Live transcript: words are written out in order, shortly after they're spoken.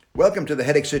Welcome to the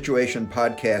Headache Situation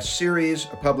podcast series,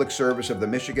 a public service of the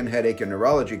Michigan Headache and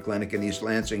Neurology Clinic in East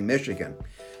Lansing, Michigan.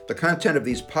 The content of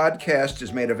these podcasts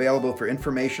is made available for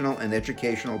informational and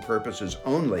educational purposes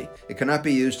only. It cannot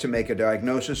be used to make a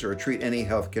diagnosis or treat any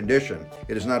health condition.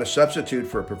 It is not a substitute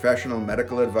for professional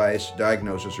medical advice,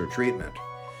 diagnosis, or treatment.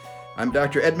 I'm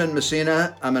Dr. Edmund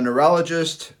Messina. I'm a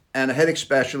neurologist and a headache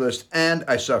specialist, and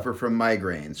I suffer from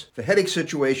migraines. The Headache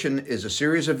Situation is a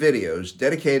series of videos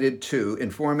dedicated to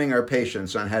informing our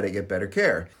patients on how to get better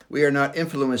care. We are not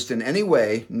influenced in any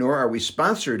way, nor are we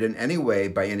sponsored in any way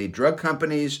by any drug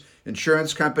companies,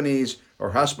 insurance companies,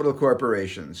 or hospital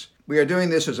corporations. We are doing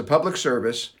this as a public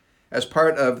service as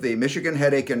part of the Michigan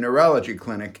Headache and Neurology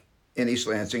Clinic in East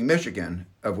Lansing, Michigan,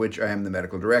 of which I am the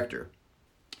medical director.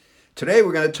 Today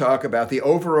we're going to talk about the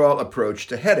overall approach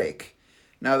to headache.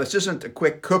 Now, this isn't a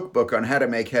quick cookbook on how to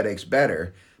make headaches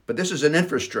better, but this is an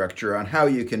infrastructure on how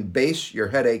you can base your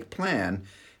headache plan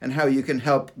and how you can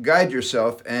help guide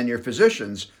yourself and your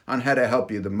physicians on how to help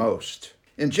you the most.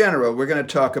 In general, we're going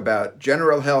to talk about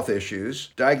general health issues,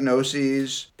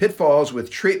 diagnoses, pitfalls with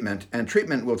treatment, and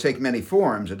treatment will take many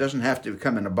forms. It doesn't have to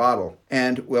come in a bottle.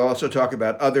 And we'll also talk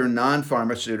about other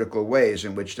non-pharmaceutical ways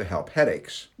in which to help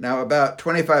headaches. Now, about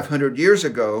 2,500 years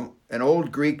ago, an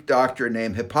old Greek doctor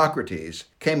named Hippocrates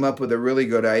came up with a really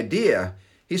good idea.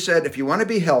 He said, if you want to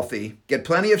be healthy, get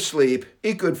plenty of sleep,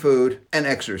 eat good food, and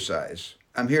exercise.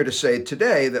 I'm here to say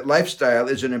today that lifestyle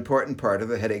is an important part of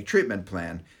the headache treatment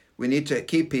plan. We need to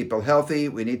keep people healthy,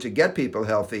 we need to get people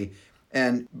healthy,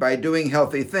 and by doing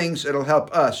healthy things, it'll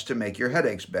help us to make your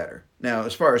headaches better. Now,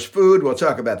 as far as food, we'll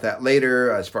talk about that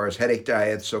later, as far as headache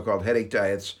diets, so-called headache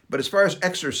diets. But as far as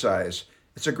exercise,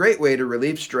 it's a great way to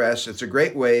relieve stress, it's a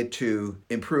great way to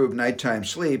improve nighttime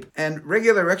sleep, and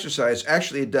regular exercise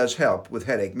actually does help with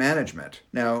headache management.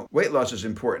 Now, weight loss is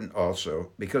important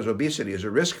also because obesity is a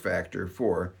risk factor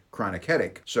for chronic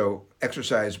headache, so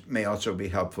exercise may also be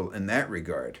helpful in that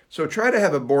regard. So try to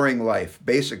have a boring life,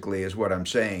 basically, is what I'm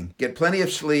saying. Get plenty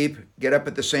of sleep, get up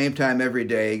at the same time every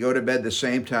day, go to bed the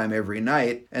same time every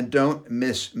night, and don't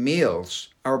miss meals.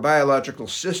 Our biological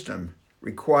system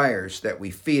requires that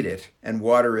we feed it and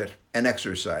water it and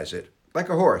exercise it, like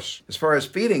a horse. As far as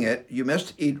feeding it, you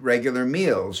must eat regular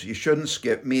meals. You shouldn't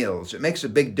skip meals. It makes a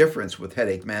big difference with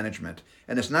headache management.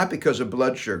 And it's not because of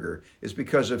blood sugar. It's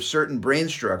because of certain brain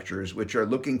structures which are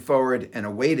looking forward and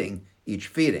awaiting each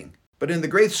feeding. But in the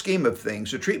great scheme of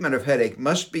things, the treatment of headache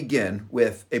must begin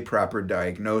with a proper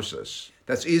diagnosis.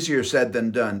 That's easier said than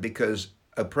done because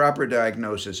a proper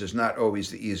diagnosis is not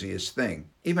always the easiest thing.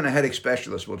 Even a headache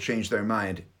specialist will change their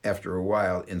mind after a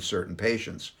while in certain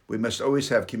patients. We must always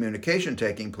have communication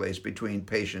taking place between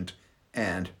patient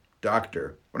and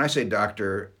doctor. When I say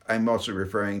doctor, I'm also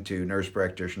referring to nurse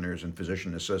practitioners and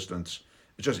physician assistants.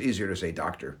 It's just easier to say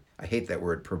doctor. I hate that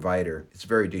word provider. It's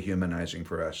very dehumanizing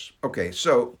for us. Okay,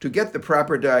 so to get the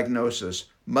proper diagnosis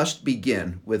must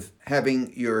begin with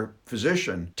having your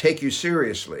physician take you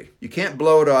seriously. You can't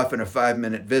blow it off in a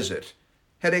 5-minute visit.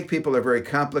 Headache people are very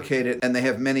complicated and they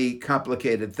have many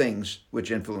complicated things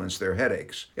which influence their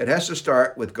headaches. It has to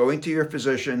start with going to your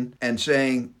physician and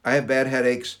saying, I have bad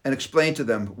headaches, and explain to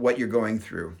them what you're going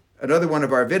through. Another one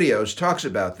of our videos talks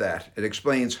about that. It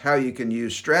explains how you can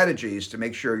use strategies to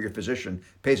make sure your physician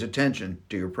pays attention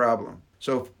to your problem.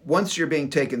 So once you're being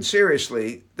taken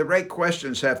seriously, the right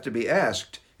questions have to be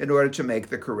asked in order to make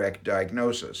the correct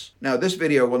diagnosis. Now, this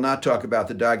video will not talk about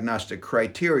the diagnostic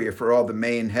criteria for all the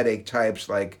main headache types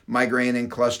like migraine and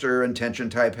cluster and tension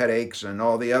type headaches and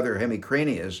all the other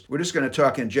hemicranias. We're just going to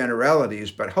talk in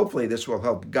generalities, but hopefully this will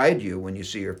help guide you when you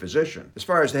see your physician. As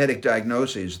far as the headache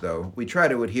diagnoses, though, we try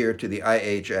to adhere to the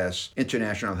IHS,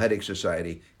 International Headache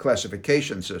Society,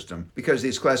 classification system because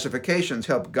these classifications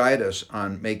help guide us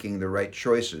on making the right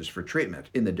choices for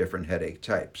treatment in the different headache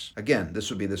types. Again,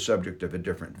 this will be the subject of a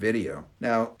different video.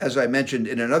 Now, as I mentioned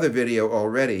in another video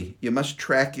already, you must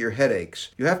track your headaches.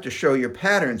 You have to show your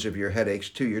patterns of your headaches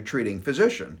to your treating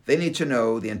physician. They need to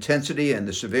know the intensity and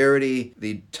the severity,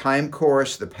 the time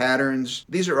course, the patterns.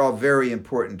 These are all very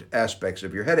important aspects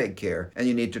of your headache care, and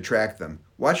you need to track them.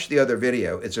 Watch the other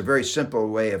video. It's a very simple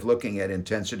way of looking at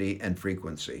intensity and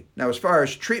frequency. Now, as far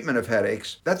as treatment of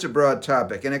headaches, that's a broad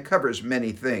topic and it covers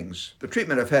many things. The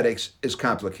treatment of headaches is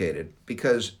complicated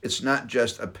because it's not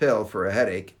just a pill for a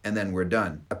headache and then we're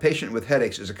done. A patient with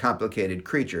headaches is a complicated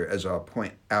creature, as I'll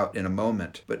point out in a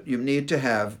moment, but you need to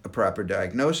have a proper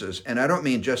diagnosis. And I don't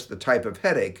mean just the type of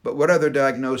headache, but what other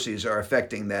diagnoses are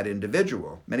affecting that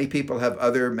individual. Many people have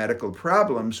other medical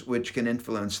problems which can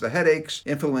influence the headaches,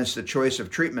 influence the choice of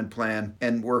treatment plan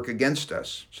and work against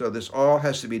us. So this all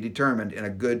has to be determined in a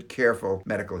good, careful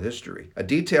medical history. A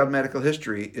detailed medical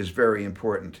history is very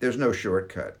important. There's no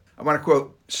shortcut. I want to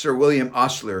quote Sir William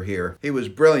Osler here. He was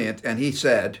brilliant, and he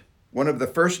said, "One of the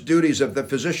first duties of the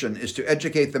physician is to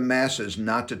educate the masses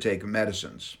not to take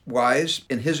medicines." Wise,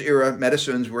 in his era,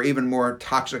 medicines were even more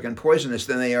toxic and poisonous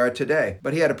than they are today.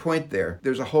 But he had a point there.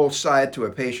 There's a whole side to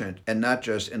a patient, and not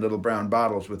just in little brown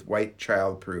bottles with white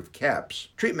child-proof caps.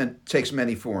 Treatment takes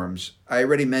many forms. I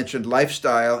already mentioned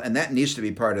lifestyle, and that needs to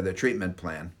be part of the treatment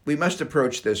plan. We must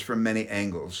approach this from many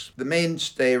angles. The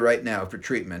mainstay right now for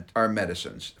treatment are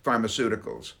medicines,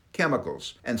 pharmaceuticals,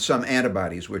 chemicals, and some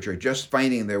antibodies, which are just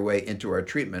finding their way into our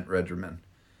treatment regimen.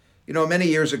 Many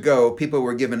years ago, people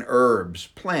were given herbs,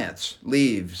 plants,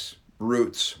 leaves,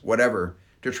 roots, whatever,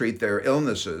 to treat their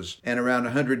illnesses. And around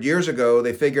 100 years ago,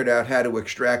 they figured out how to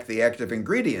extract the active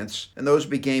ingredients, and those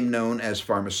became known as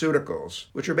pharmaceuticals,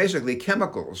 which are basically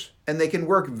chemicals. And they can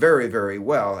work very, very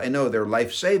well. I know they're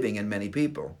life-saving in many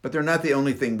people, but they're not the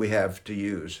only thing we have to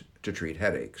use to treat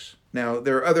headaches. Now,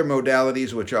 there are other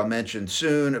modalities which I'll mention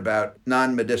soon about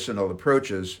non-medicinal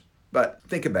approaches, but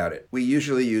think about it. We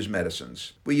usually use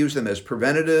medicines. We use them as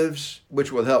preventatives,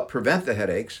 which will help prevent the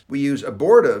headaches. We use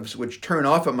abortives, which turn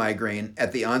off a migraine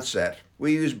at the onset.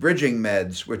 We use bridging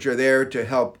meds, which are there to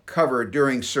help cover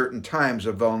during certain times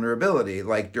of vulnerability,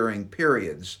 like during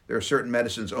periods. There are certain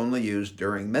medicines only used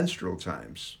during menstrual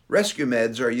times. Rescue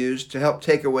meds are used to help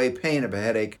take away pain of a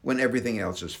headache when everything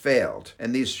else has failed.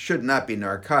 And these should not be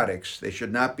narcotics. They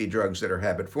should not be drugs that are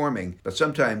habit-forming, but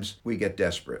sometimes we get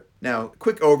desperate. Now,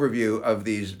 quick overview of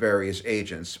these various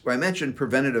agents. I mentioned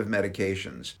preventative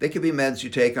medications. They could be meds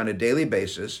you take on a daily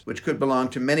basis, which could belong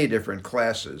to many different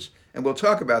classes. And we'll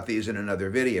talk about these in another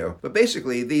video. But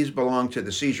basically, these belong to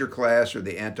the seizure class or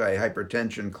the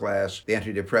antihypertension class, the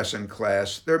antidepressant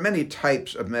class. There are many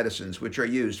types of medicines which are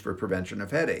used for prevention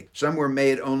of headache. Some were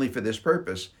made only for this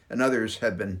purpose, and others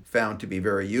have been found to be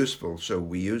very useful, so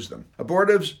we use them.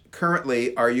 Abortives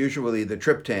currently are usually the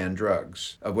triptan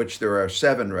drugs, of which there are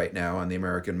 7 right now on the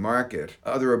American market.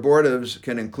 Other abortives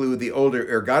can include the older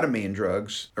ergotamine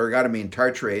drugs. Ergotamine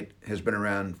tartrate has been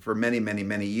around for many, many,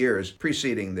 many years,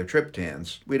 preceding the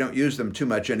triptans. We don't use them too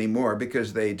much anymore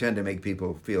because they tend to make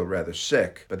people feel rather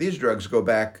sick. But these drugs go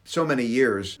back so many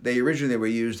years. They originally were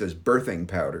used as birthing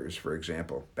powders, for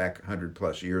example, back 100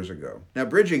 plus years ago. Now,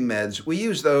 bridging meds, we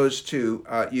use those to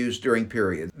use during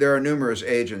periods. There are numerous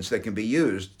agents that can be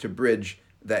used to bridge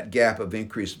that gap of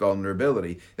increased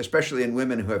vulnerability, especially in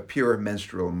women who have pure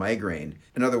menstrual migraine.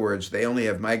 In other words, they only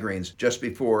have migraines just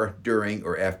before, during,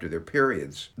 or after their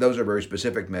periods. Those are very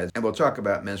specific meds, and we'll talk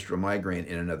about menstrual migraine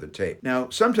in another tape. Now,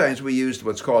 sometimes we use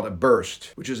what's called a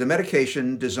burst, which is a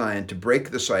medication designed to break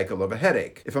the cycle of a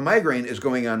headache. If a migraine is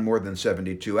going on more than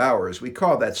 72 hours, we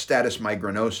call that status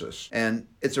migrainosus, and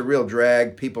it's a real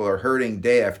drag. People are hurting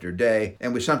day after day,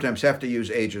 and we sometimes have to use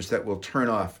agents that will turn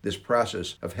off this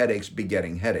process of headaches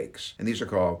begetting headaches, and these are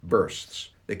called bursts.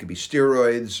 They could be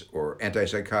steroids or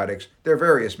antipsychotics. There are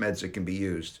various meds that can be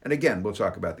used. And again, we'll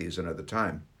talk about these another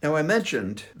time. Now, I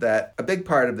mentioned that a big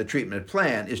part of the treatment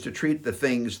plan is to treat the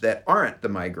things that aren't the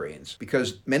migraines,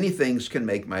 because many things can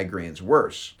make migraines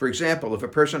worse. For example, if a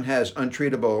person has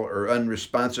untreatable or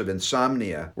unresponsive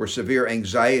insomnia or severe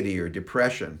anxiety or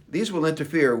depression, these will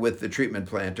interfere with the treatment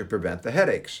plan to prevent the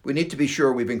headaches. We need to be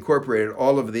sure we've incorporated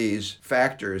all of these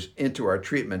factors into our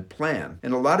treatment plan.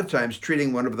 And a lot of times,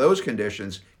 treating one of those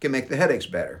conditions can make the headaches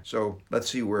better. So let's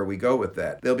see where we go with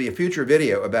that. There'll be a future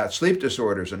video about sleep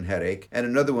disorders and headache, and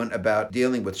another one about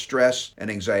dealing with stress and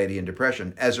anxiety and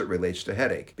depression as it relates to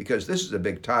headache, because this is a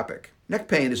big topic. Neck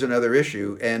pain is another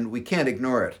issue, and we can't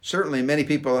ignore it. Certainly, many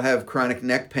people have chronic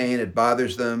neck pain. It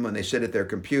bothers them when they sit at their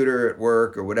computer at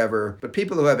work or whatever. But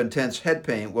people who have intense head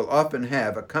pain will often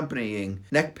have accompanying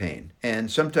neck pain, and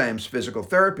sometimes physical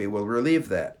therapy will relieve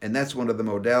that, and that's one of the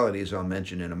modalities I'll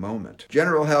mention in a moment.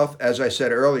 General health, as I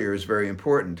said earlier, is very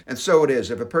important, and so it is.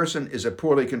 If a person is a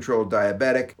poorly controlled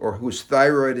diabetic or whose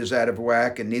thyroid is out of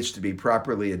whack and needs to be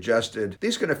properly adjusted,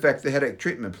 these can affect the headache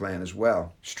treatment plan as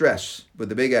well. Stress,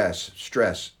 with a big S.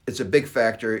 Stress. It's a big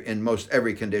factor in most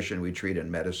every condition we treat in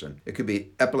medicine. It could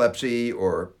be epilepsy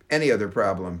or any other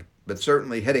problem, but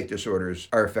certainly headache disorders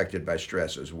are affected by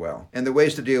stress as well. And the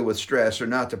ways to deal with stress are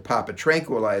not to pop a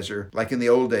tranquilizer like in the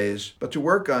old days, but to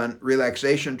work on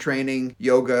relaxation training,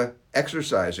 yoga,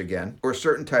 exercise again, or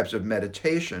certain types of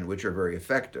meditation, which are very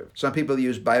effective. Some people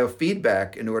use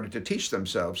biofeedback in order to teach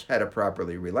themselves how to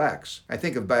properly relax. I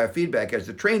think of biofeedback as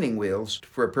the training wheels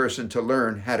for a person to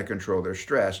learn how to control their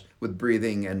stress with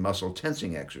breathing and muscle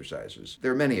tensing exercises.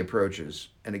 There are many approaches,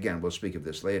 and again, we'll speak of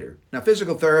this later. Now,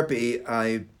 physical therapy,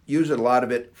 I use a lot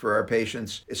of it for our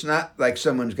patients. It's not like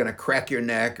someone's going to crack your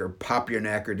neck or pop your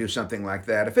neck or do something like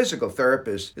that. A physical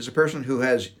therapist is a person who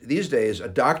has, these days, a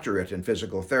doctorate in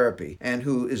physical therapy and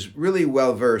who is really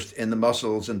well versed in the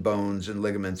muscles and bones and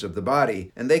ligaments of the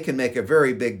body, and they can make a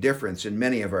very big difference in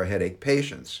many of our headache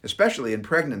patients, especially in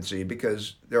pregnancy,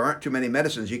 because there aren't too many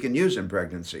medicines you can use in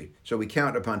pregnancy. So we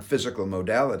count upon physical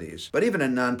modalities. But even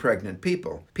in non-pregnant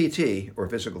people, PT, or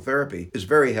physical therapy, is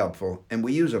very helpful, and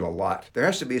we use it a lot. There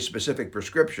has to be a specific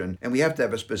prescription, and we have to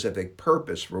have a specific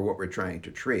purpose for what we're trying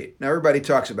to treat. Now, everybody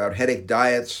talks about headache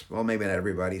diets. Well, maybe not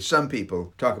everybody. Some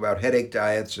people talk about headache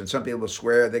diets, and some people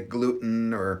swear that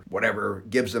gluten or whatever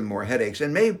gives them more headaches.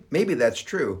 And maybe that's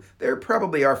true. There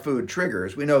probably are food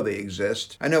triggers. We know they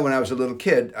exist. I know when I was a little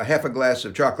kid, a half a glass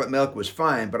of chocolate milk was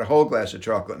fine, but a whole glass of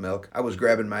chocolate milk, I was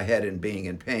grabbing my head and being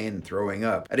in pain and throwing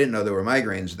up. I didn't know there were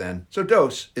migraines then. So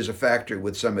dose is a factor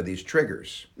with some of these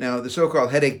triggers. Now, the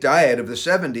so-called headache diet of the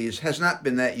 70s has not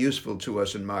been that useful to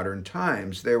us in modern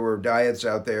times. There were diets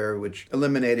out there which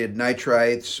eliminated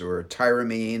nitrites or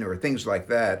tyramine or things like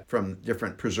that from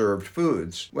different preserved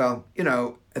foods. Well,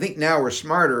 I think now we're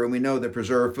smarter and we know that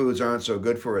preserved foods aren't so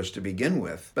good for us to begin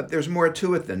with. But there's more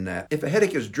to it than that. If a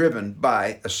headache is driven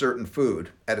by a certain food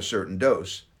at a certain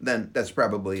dose, then that's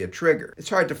probably a trigger. It's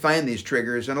hard to find these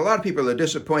triggers, and a lot of people are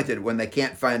disappointed when they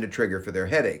can't find a trigger for their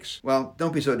headaches. Well,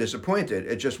 don't be so disappointed.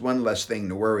 It's just one less thing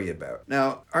to worry about.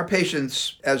 Now, our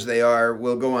patients, as they are,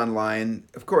 will go online.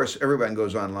 Of course, everyone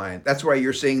goes online. That's why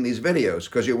you're seeing these videos,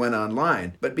 because you went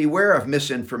online. But beware of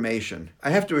misinformation.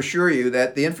 I have to assure you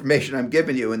that the information I'm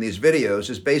giving you in these videos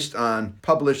is based on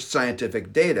published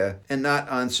scientific data and not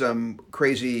on some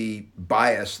crazy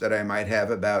bias that I might have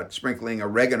about sprinkling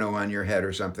oregano on your head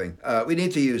or something. We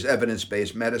need to use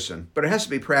evidence-based medicine, but it has to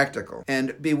be practical.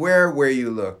 And beware where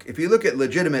you look. If you look at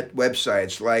legitimate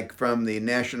websites like from the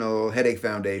National Headache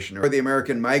Foundation or the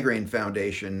American Migraine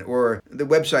Foundation or the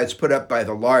websites put up by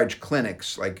the large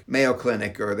clinics like Mayo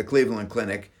Clinic or the Cleveland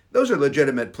Clinic, those are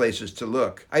legitimate places to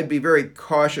look. I'd be very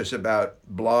cautious about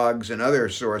blogs and other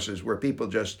sources where people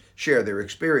just share their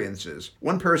experiences.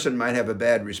 One person might have a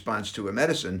bad response to a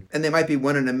medicine, and they might be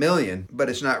 1 in a million, but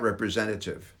it's not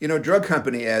representative. Drug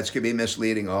company ads can be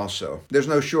misleading also. There's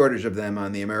no shortage of them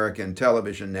on the American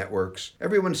television networks.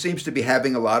 Everyone seems to be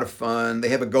having a lot of fun. They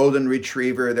have a golden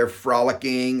retriever, they're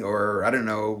frolicking, or,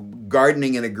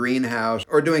 gardening in a greenhouse,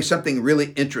 or doing something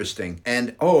really interesting.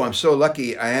 And, oh, I'm so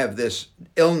lucky I have this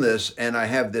illness and I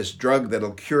have this drug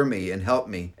that'll cure me and help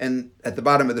me. And at the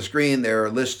bottom of the screen, there are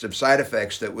lists of side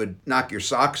effects that would knock your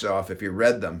socks off if you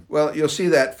read them. Well, you'll see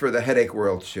that for the headache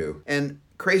world too. And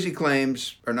crazy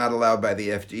claims are not allowed by the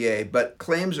FDA, but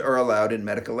claims are allowed in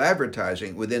medical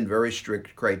advertising within very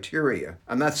strict criteria.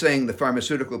 I'm not saying the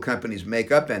pharmaceutical companies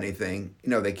make up anything.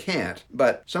 They can't.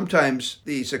 But sometimes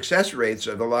the success rates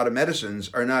of a lot of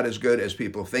medicines are not as good as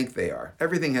people think they are.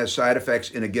 Everything has side effects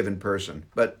in a given person,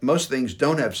 but most things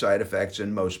don't have side effects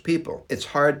in most people. It's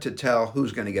hard to tell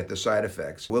who's going to get the side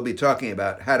effects. We'll be talking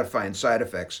about how to find side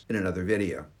effects in another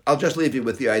video. I'll just leave you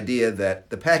with the idea that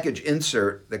the package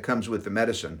insert that comes with the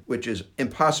medicine, which is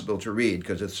impossible to read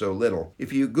because it's so little,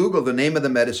 if you Google the name of the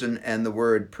medicine and the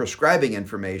word prescribing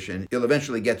information, you'll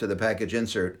eventually get to the package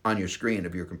insert on your screen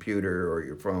of your computer or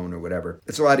your phone or whatever.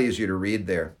 It's a lot easier to read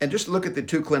there. And just look at the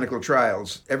 2 clinical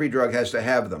trials. Every drug has to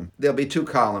have them. There'll be 2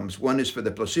 columns. One is for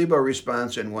the placebo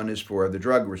response and one is for the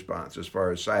drug response as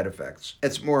far as side effects.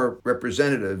 It's more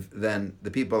representative than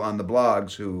the people on the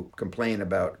blogs who complain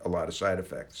about a lot of side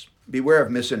effects. Beware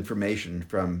of misinformation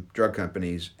from drug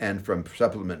companies and from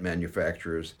supplement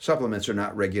manufacturers. Supplements are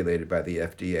not regulated by the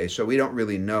FDA, so we don't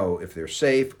really know if they're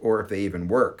safe or if they even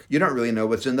work. You don't really know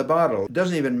what's in the bottle. It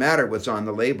doesn't even matter what's on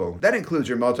the label. That includes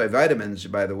your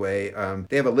multivitamins, by the way.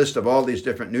 They have a list of all these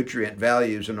different nutrient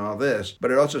values and all this,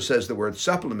 but it also says the word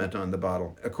supplement on the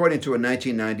bottle. According to a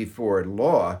 1994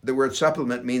 law, the word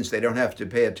supplement means they don't have to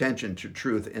pay attention to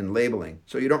truth in labeling.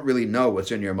 So you don't really know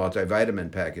what's in your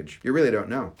multivitamin package. You really don't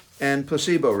know. And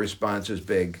placebo response is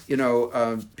big.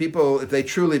 People, if they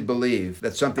truly believe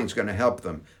that something's going to help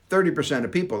them, 30%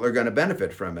 of people are going to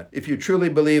benefit from it. If you truly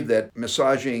believe that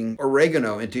massaging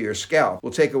oregano into your scalp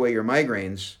will take away your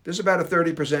migraines, there's about a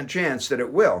 30% chance that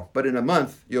it will. But in a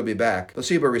month, you'll be back.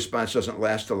 Placebo response doesn't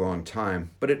last a long time,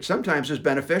 but it sometimes is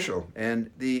beneficial. And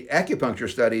the acupuncture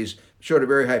studies showed a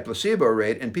very high placebo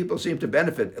rate, and people seem to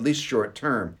benefit, at least short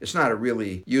term. It's not a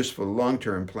really useful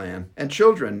long-term plan. And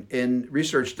children, in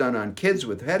research done on kids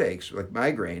with headaches, like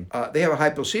migraine, they have a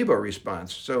high placebo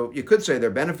response. So you could say they're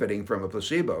benefiting from a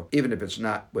placebo, even if it's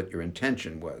not what your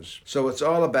intention was. So it's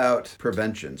all about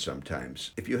prevention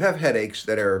sometimes. If you have headaches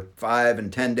that are 5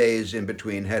 and 10 days in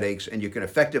between headaches, and you can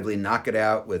effectively knock it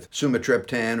out with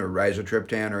sumatriptan or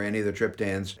rizatriptan or any of the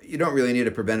triptans, you don't really need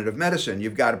a preventative medicine.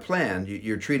 You've got a plan.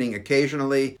 You're treating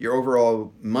occasionally. Your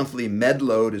overall monthly med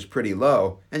load is pretty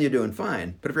low, and you're doing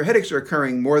fine. But if your headaches are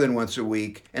occurring more than once a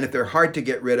week, and if they're hard to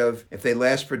get rid of, if they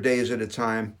last for days at a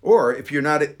time, or if you're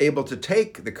not able to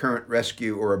take the current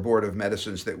rescue or abortive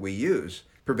medicines that we use,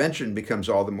 prevention becomes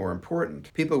all the more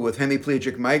important. People with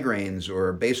hemiplegic migraines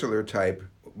or basilar type,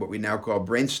 what we now call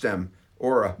brainstem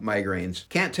aura migraines,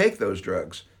 can't take those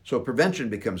drugs. So prevention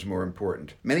becomes more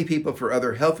important. Many people for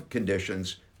other health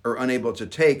conditions are unable to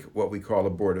take what we call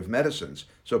abortive medicines.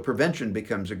 So prevention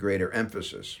becomes a greater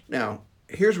emphasis. Now,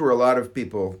 here's where a lot of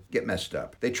people get messed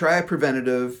up. They try a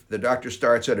preventative. The doctor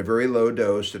starts at a very low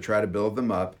dose to try to build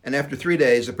them up. And after 3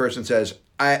 days, the person says,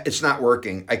 it's not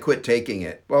working. I quit taking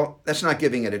it. Well, that's not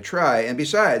giving it a try. And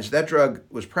besides, that drug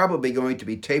was probably going to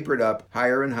be tapered up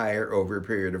higher and higher over a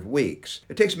period of weeks.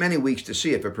 It takes many weeks to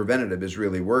see if a preventative is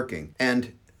really working.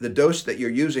 And the dose that you're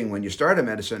using when you start a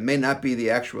medicine may not be the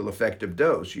actual effective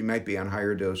dose. You might be on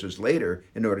higher doses later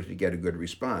in order to get a good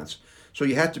response. So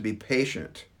you have to be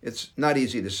patient. It's not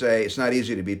easy to say. It's not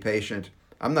easy to be patient.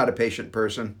 I'm not a patient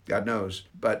person, God knows.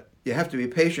 But you have to be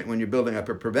patient when you're building up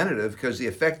a preventative because the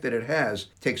effect that it has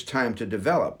takes time to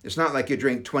develop. It's not like you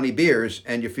drink 20 beers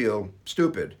and you feel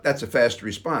stupid. That's a fast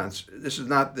response. This is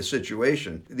not the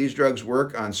situation. These drugs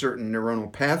work on certain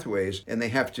neuronal pathways, and they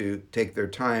have to take their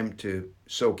time to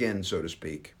soak in, so to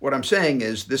speak. What I'm saying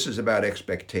is this is about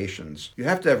expectations. You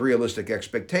have to have realistic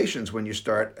expectations when you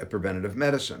start a preventative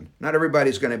medicine. Not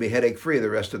everybody's going to be headache-free the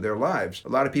rest of their lives. A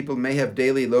lot of people may have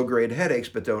daily low-grade headaches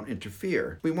but don't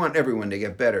interfere. We want everyone to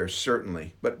get better,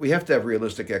 certainly, but we have to have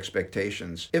realistic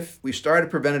expectations. If we start a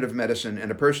preventative medicine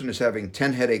and a person is having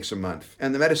 10 headaches a month,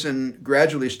 and the medicine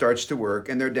gradually starts to work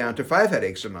and they're down to 5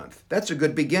 headaches a month, that's a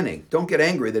good beginning. Don't get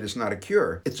angry that it's not a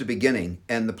cure. It's a beginning,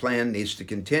 and the plan needs to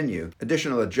continue.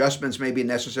 Additional adjustments may be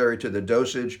necessary to the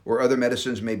dosage, or other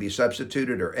medicines may be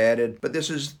substituted or added, but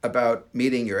this is about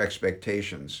meeting your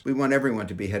expectations. We want everyone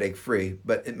to be headache-free,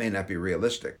 but it may not be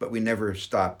realistic, but we never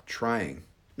stop trying.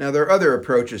 Now, there are other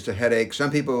approaches to headache. Some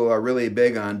people are really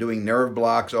big on doing nerve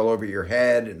blocks all over your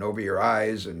head and over your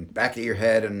eyes and back of your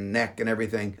head and neck and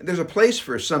everything. There's a place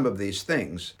for some of these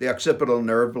things. The occipital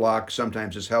nerve block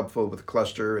sometimes is helpful with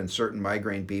cluster in certain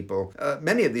migraine people.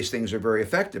 Many of these things are very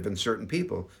effective in certain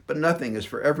people, but nothing is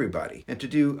for everybody. And to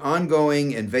do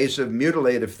ongoing, invasive,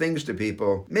 mutilative things to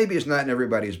people maybe is not in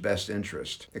everybody's best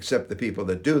interest, except the people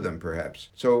that do them, perhaps.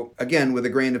 So, again, with a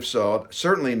grain of salt,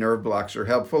 certainly nerve blocks are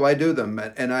helpful. I do them,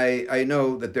 and I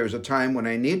know that there's a time when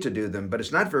I need to do them, but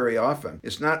it's not very often.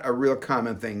 It's not a real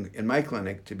common thing in my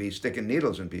clinic to be sticking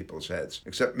needles in people's heads,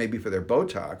 except maybe for their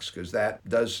Botox, because that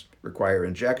does require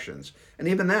injections. And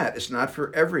even that, it's not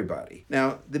for everybody.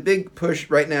 Now, the big push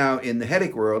right now in the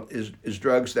headache world is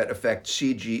drugs that affect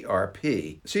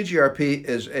CGRP. CGRP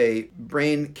is a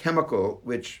brain chemical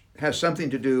which has something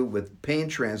to do with pain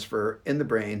transfer in the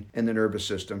brain and the nervous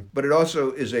system, but it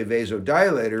also is a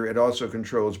vasodilator. It also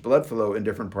controls blood flow in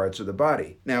different parts of the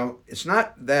body. Now, it's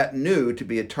not that new to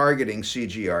be targeting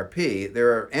CGRP.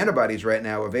 There are antibodies right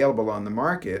now available on the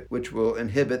market which will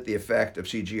inhibit the effect of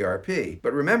CGRP.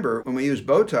 But remember, when we use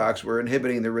Botox, we're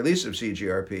inhibiting the release of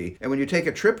CGRP. And when you take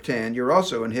a triptan, you're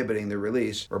also inhibiting the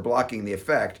release or blocking the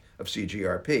effect of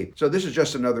CGRP. So this is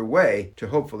just another way to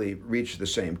hopefully reach the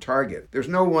same target. There's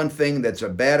no one thing that's a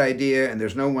bad idea, and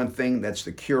there's no one thing that's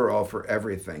the cure-all for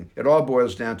everything. It all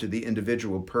boils down to the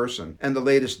individual person, and the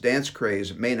latest dance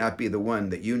craze may not be the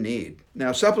one that you need.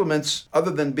 Now, supplements,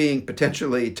 other than being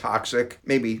potentially toxic,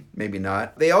 maybe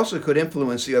not, they also could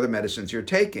influence the other medicines you're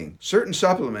taking. Certain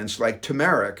supplements, like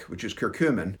turmeric, which is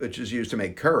curcumin, which is used to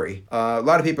make curry, a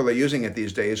lot of people are using it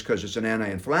these days because it's an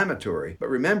anti-inflammatory. But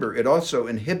remember, it also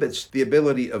inhibits the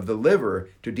ability of the liver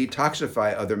to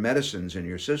detoxify other medicines in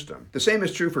your system. The same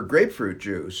is true for grapefruit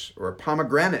juice or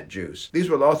pomegranate juice. These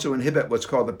will also inhibit what's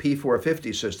called the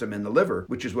P450 system in the liver,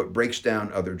 which is what breaks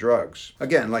down other drugs.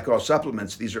 Again, like all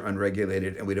supplements, these are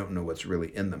unregulated and we don't know what's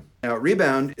really in them. Now,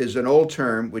 rebound is an old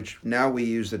term, which now we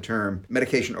use the term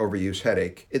medication overuse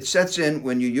headache. It sets in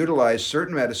when you utilize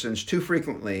certain medicines medicines too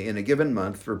frequently in a given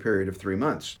month for a period of 3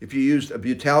 months. If you used a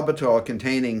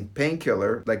butalbital-containing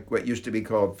painkiller, like what used to be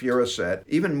called Furoset,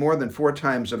 even more than 4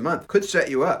 times a month could set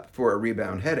you up for a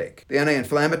rebound headache. The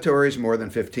anti-inflammatories more than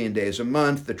 15 days a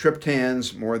month, the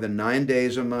triptans more than 9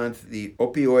 days a month, the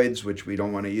opioids, which we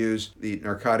don't want to use, the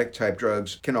narcotic-type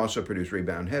drugs can also produce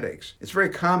rebound headaches. It's very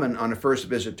common on a first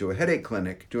visit to a headache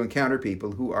clinic to encounter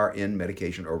people who are in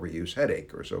medication overuse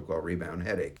headache, or so-called rebound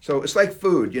headache. So it's like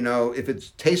food, if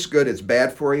it tastes good, it's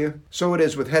bad for you. So it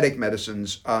is with headache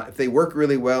medicines. If they work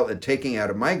really well at taking out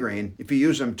a migraine, if you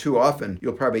use them too often,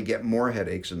 you'll probably get more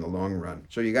headaches in the long run.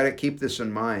 So you got to keep this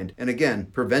in mind. And again,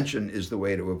 prevention is the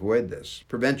way to avoid this.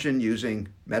 Prevention using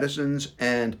medicines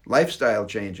and lifestyle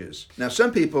changes. Now,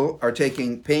 some people are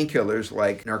taking painkillers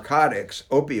like narcotics,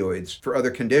 opioids, for other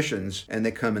conditions, and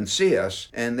they come and see us,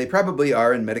 and they probably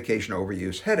are in medication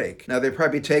overuse headache. Now, they're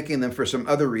probably taking them for some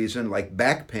other reason, like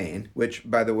back pain, which,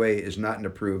 by the way, is not an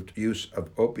approved use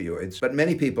of opioids, but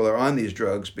many people are on these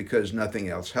drugs because nothing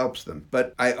else helps them.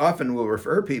 But I often will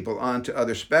refer people on to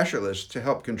other specialists to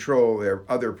help control their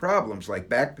other problems like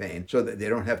back pain so that they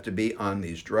don't have to be on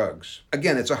these drugs.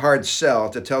 Again, it's a hard sell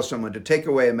to tell someone to take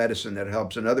away a medicine that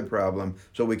helps another problem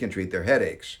so we can treat their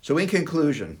headaches. So in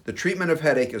conclusion, the treatment of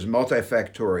headache is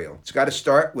multifactorial. It's got to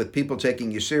start with people taking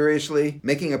you seriously,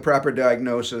 making a proper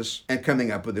diagnosis, and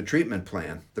coming up with a treatment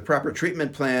plan. The proper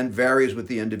treatment plan varies with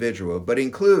the individual, but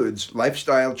includes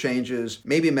lifestyle changes,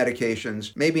 maybe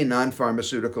medications, maybe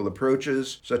non-pharmaceutical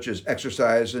approaches, such as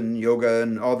exercise and yoga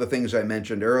and all the things I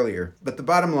mentioned earlier. But the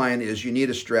bottom line is you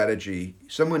need a strategy.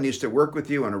 Someone needs to work with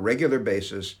you on a regular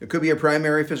basis. It could be a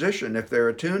primary physician if they're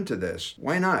attuned to this.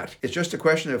 Why not? It's just a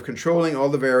question of controlling all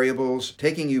the variables,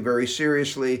 taking you very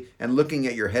seriously, and looking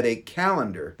at your headache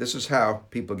calendar. This is how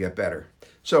people get better.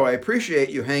 So I appreciate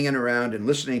you hanging around and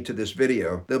listening to this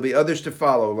video. There'll be others to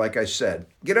follow, like I said.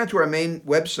 Get onto our main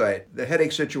website,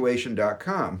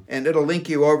 theheadachesituation.com, and it'll link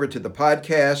you over to the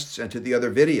podcasts and to the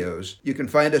other videos. You can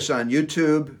find us on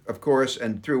YouTube, of course,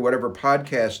 and through whatever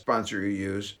podcast sponsor you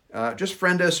use. Just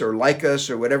friend us or like us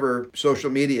or whatever social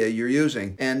media you're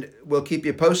using, and we'll keep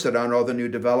you posted on all the new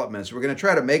developments. We're going to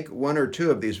try to make 1 or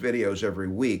 2 of these videos every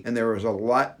week, and there is a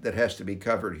lot that has to be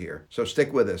covered here. So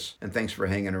stick with us, and thanks for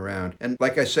hanging around. And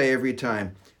like I say every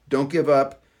time, don't give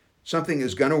up. Something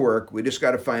is going to work. We just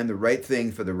got to find the right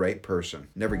thing for the right person.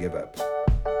 Never give up.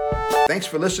 Thanks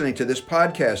for listening to this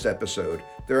podcast episode.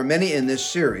 There are many in this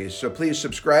series, so please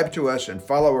subscribe to us and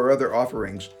follow our other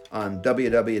offerings on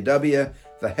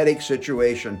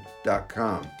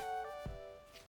www.theheadachesituation.com.